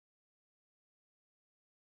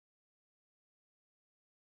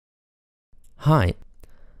Hi,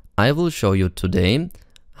 I will show you today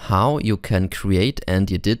how you can create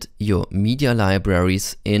and edit your media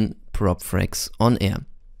libraries in ProppFrexx on Air.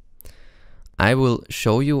 I will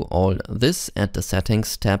show you all this at the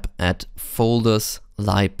Settings tab at Folders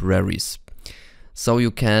Libraries. So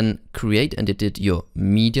you can create and edit your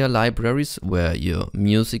media libraries where your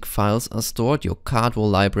music files are stored, your card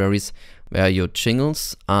roll libraries where your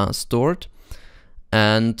jingles are stored,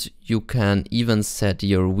 and you can even set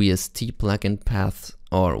your VST plugin path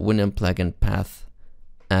or Winamp plugin path,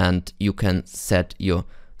 and you can set your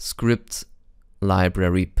script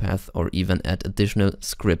library path or even add additional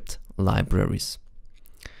script libraries.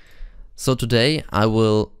 So today I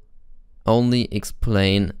will only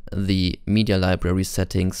explain the media library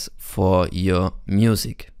settings for your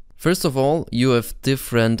music. First of all, you have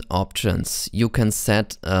different options. You can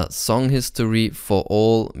set a song history for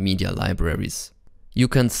all media libraries. You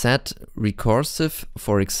can set recursive,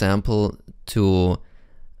 for example, to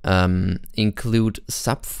include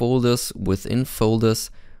subfolders within folders,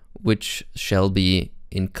 which shall be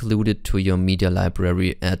included to your media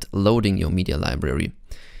library at loading your media library.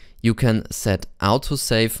 You can set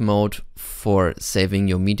autosave mode for saving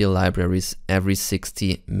your media libraries every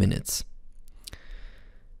 60 minutes.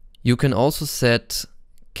 You can also set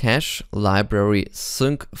cache library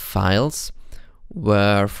sync files,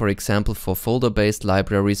 where, for example, for folder-based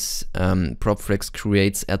libraries, ProppFrexx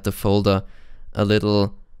creates at the folder a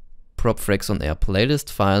little ProppFrexx on Air playlist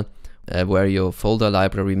file, where your folder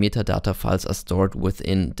library metadata files are stored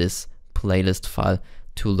within this playlist file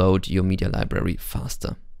to load your media library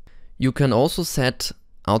faster. You can also set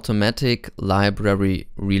automatic library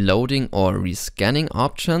reloading or rescanning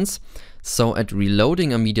options. So at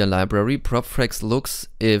reloading a media library, ProppFrexx looks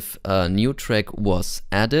if a new track was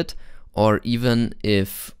added or even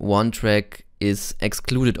if one track is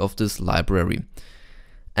excluded of this library.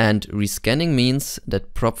 And rescanning means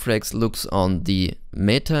that ProppFrexx looks on the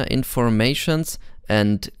meta informations,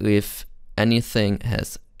 and if anything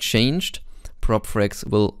has changed, ProppFrexx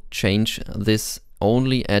will change this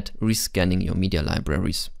only at rescanning your media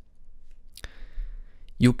libraries.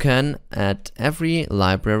 You can at every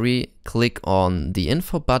library click on the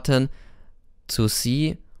info button to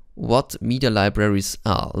see what media libraries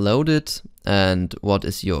are loaded and what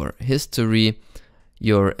is your history,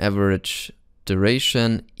 your average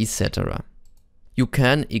duration, etc. You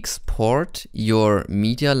can export your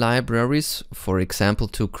media libraries, for example,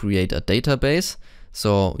 to create a database.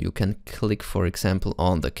 So you can click, for example,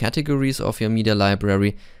 on the categories of your media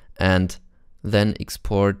library and then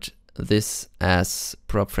export this as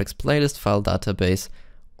ProppFrexx playlist file database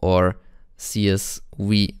or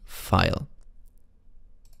CSV file.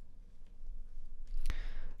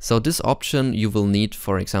 So this option you will need,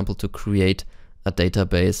 for example, to create a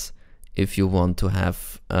database if you want to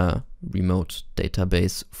have a remote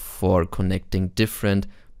database for connecting different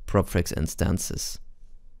ProppFrexx instances.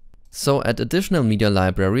 So at additional media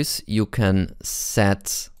libraries, you can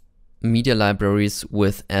set media libraries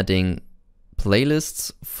with adding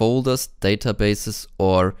playlists, folders, databases,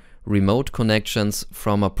 or remote connections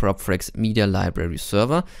from a ProppFrexx media library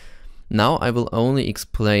server. Now I will only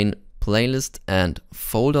explain playlist and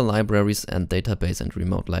folder libraries and database and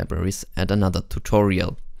remote libraries at another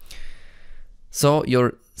tutorial. So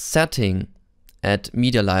your setting at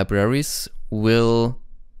media libraries will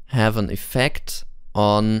have an effect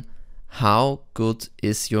on how good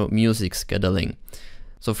is your music scheduling.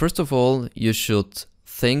 So first of all, you should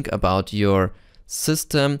think about your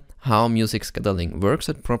system, how music scheduling works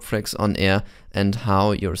at ProppFrexx on Air, and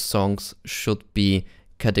how your songs should be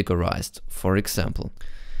categorized, for example.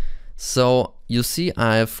 So you see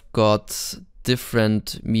I've got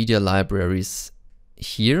different media libraries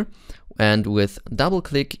here, and with double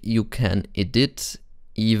click you can edit,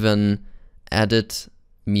 even edit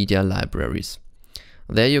media libraries.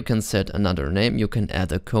 There you can set another name, you can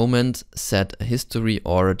add a comment, set a history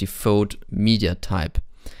or a default media type.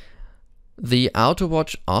 The auto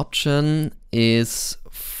watch option is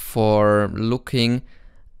for looking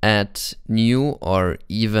at new or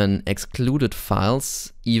even excluded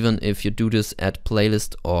files, even if you do this at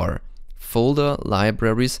playlist or folder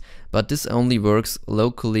libraries, but this only works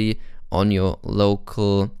locally on your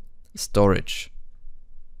local storage.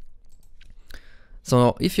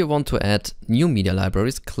 So if you want to add new media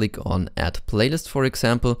libraries, click on Add Playlist, for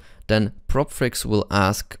example, then ProppFrexx will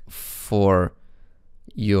ask for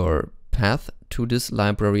your path to this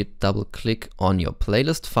library, double click on your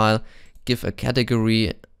playlist file, give a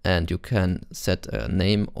category, and you can set a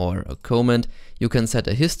name or a comment. You can set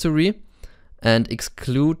a history and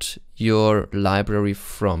exclude your library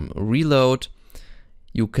from reload.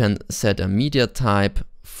 You can set a media type,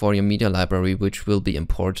 for your media library, which will be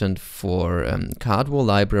important for Cardwall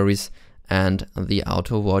libraries and the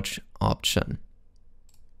auto watch option.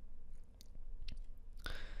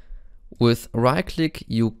 With right click,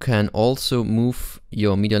 you can also move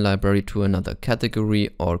your media library to another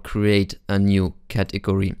category or create a new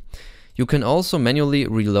category. You can also manually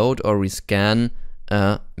reload or rescan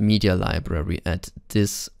a media library at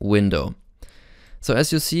this window. So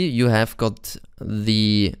as you see, you have got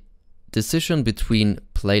the decision between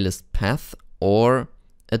playlist path or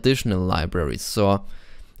additional libraries. So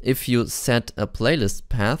if you set a playlist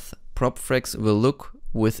path, ProppFrexx will look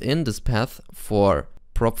within this path for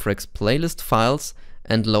ProppFrexx playlist files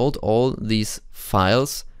and load all these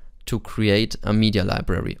files to create a media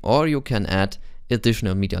library, or you can add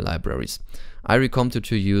additional media libraries. I recommend you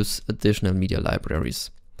to use additional media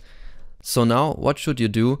libraries. So now what should you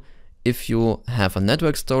do if you have a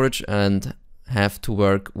network storage and have to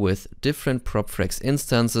work with different ProppFrexx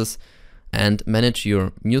instances and manage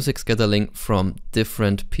your music scheduling from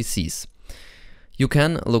different PCs? You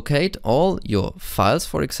can locate all your files,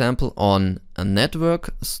 for example, on a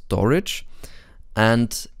network storage,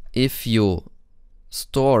 and if you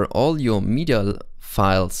store all your media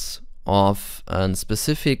files of a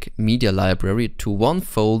specific media library to one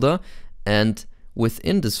folder, and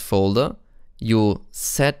within this folder you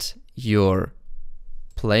set your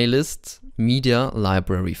playlist media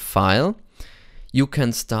library file, you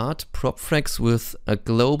can start ProppFrexx with a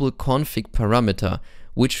global config parameter,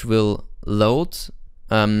 which will load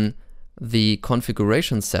the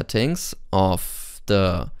configuration settings of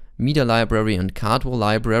the media library and Cardwall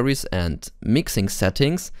libraries and mixing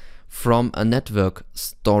settings from a network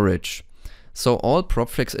storage. So all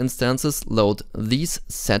ProppFrexx instances load these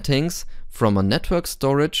settings from a network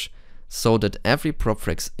storage, so that every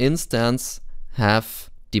ProppFrexx instance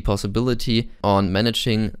have the possibility on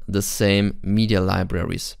managing the same media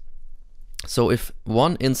libraries. So if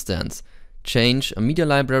one instance change a media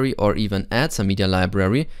library or even adds a media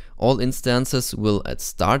library, all instances will at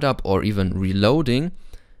startup or even reloading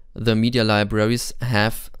the media libraries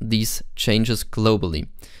have these changes globally.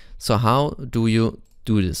 So how do you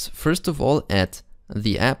do this? First of all, at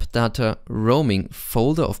the app data roaming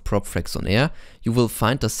folder of ProppFrexx on Air, you will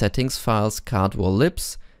find the settings files, Cardwall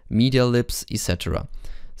libs, media libs, etc.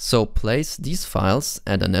 So place these files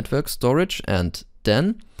at a network storage and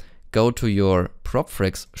then go to your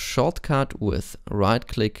ProppFrexx shortcut with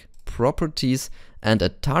right-click properties, and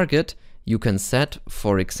at target you can set,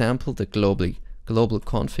 for example, the global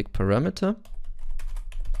config parameter,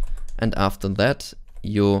 and after that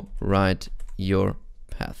you write your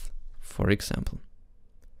path, for example.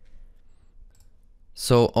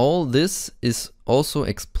 So all this is also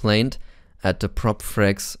explained at the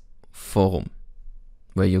ProppFrexx forum,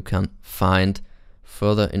 where you can find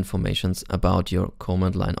further informations about your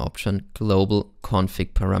command line option global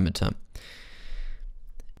config parameter.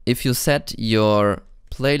 If you set your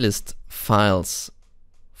playlist files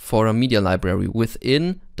for a media library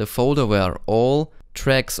within the folder where all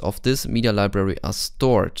tracks of this media library are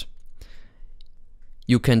stored,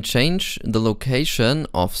 you can change the location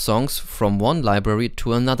of songs from one library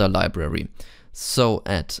to another library. So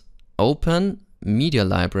at open media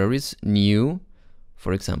libraries, new,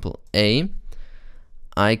 for example A,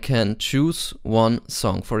 I can choose one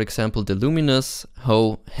song, for example the Luminous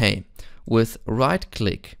Ho Hey. With right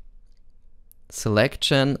click,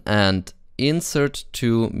 selection and insert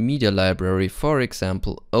to media library, for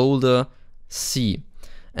example older C.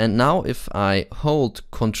 And now if I hold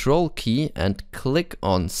Control key and click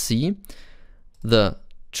on C, the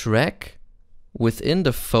track within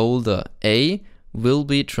the folder A will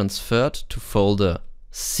be transferred to folder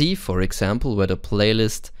C, for example, where the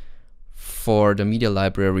playlist for the media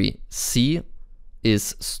library C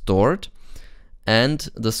is stored, and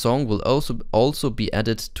the song will also be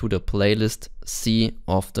added to the playlist C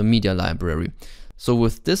of the media library. So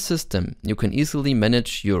with this system you can easily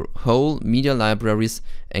manage your whole media libraries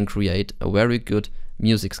and create a very good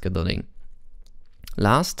music scheduling.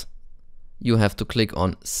 Last, you have to click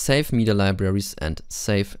on Save Media Libraries and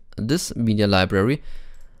save this media library,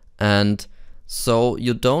 and so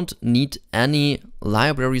you don't need any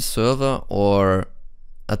library server or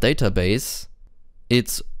a database.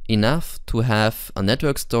 It's enough to have a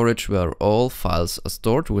network storage where all files are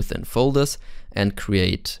stored within folders and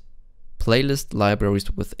create playlist libraries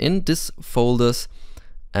within these folders,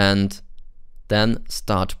 and then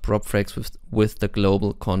start ProppFrexx with the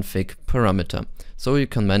global config parameter. So you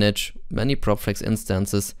can manage many ProppFrexx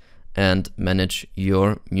instances and manage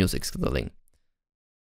your music scheduling.